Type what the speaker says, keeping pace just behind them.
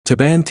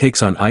Taliban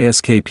takes on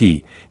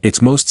ISKP,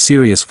 its most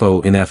serious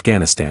foe in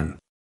Afghanistan.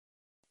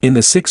 In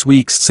the 6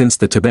 weeks since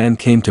the Taliban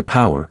came to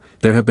power,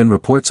 there have been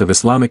reports of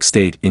Islamic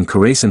State in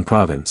Khorasan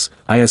province,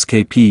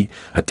 ISKP,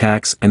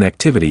 attacks and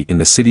activity in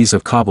the cities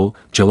of Kabul,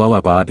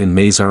 Jalalabad and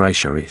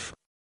Mazar-i-Sharif.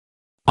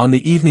 On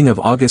the evening of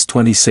August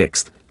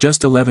 26,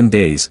 just 11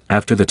 days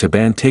after the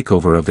Taliban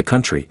takeover of the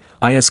country,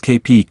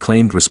 ISKP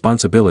claimed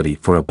responsibility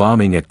for a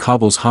bombing at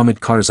Kabul's Hamid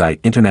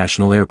Karzai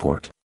International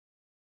Airport.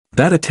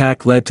 That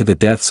attack led to the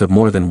deaths of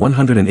more than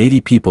 180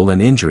 people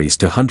and injuries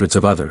to hundreds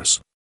of others.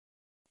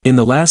 In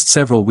the last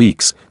several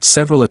weeks,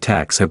 several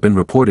attacks have been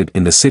reported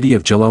in the city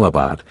of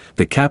Jalalabad,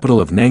 the capital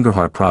of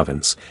Nangarhar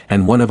province,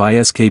 and one of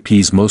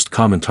ISKP's most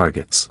common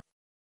targets.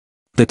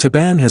 The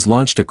Taliban has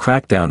launched a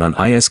crackdown on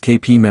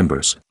ISKP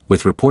members,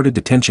 with reported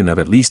detention of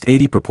at least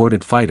 80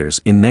 purported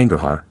fighters in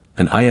Nangarhar,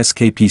 an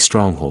ISKP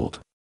stronghold.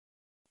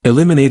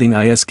 Eliminating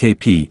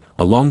ISKP,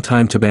 a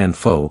long-time Taliban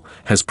foe,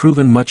 has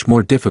proven much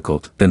more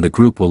difficult than the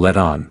group will let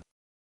on.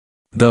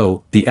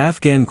 Though, the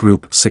Afghan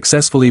group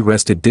successfully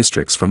wrested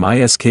districts from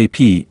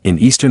ISKP in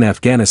eastern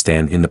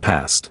Afghanistan in the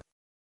past.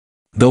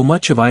 Though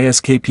much of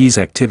ISKP's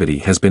activity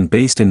has been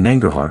based in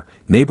Nangarhar,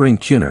 neighboring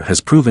Kunar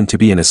has proven to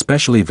be an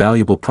especially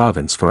valuable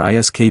province for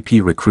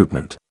ISKP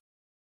recruitment.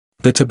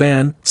 The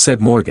Taliban, said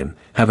Morgan,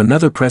 have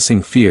another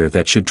pressing fear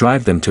that should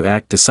drive them to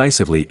act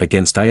decisively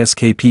against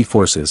ISKP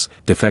forces,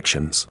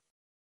 defections.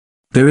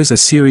 There is a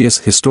serious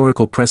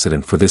historical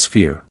precedent for this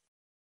fear.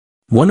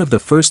 One of the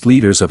first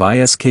leaders of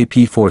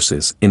ISKP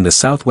forces in the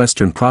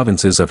southwestern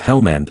provinces of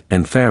Helmand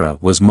and Farah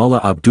was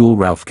Mullah Abdul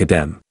Rauf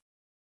Kadem.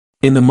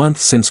 In the month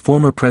since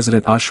former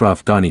President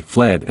Ashraf Ghani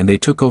fled and they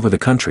took over the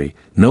country,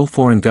 no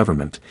foreign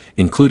government,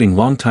 including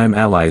longtime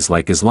allies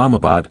like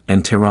Islamabad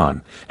and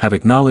Tehran, have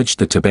acknowledged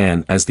the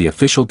Taliban as the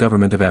official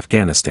government of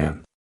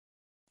Afghanistan.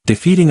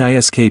 Defeating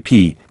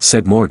ISKP,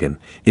 said Morgan,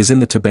 is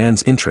in the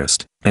Taliban's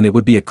interest, and it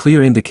would be a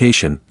clear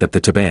indication that the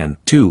Taliban,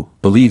 too,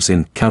 believes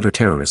in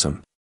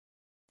counterterrorism.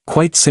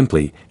 Quite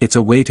simply, it's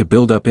a way to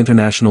build up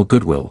international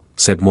goodwill,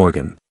 said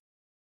Morgan.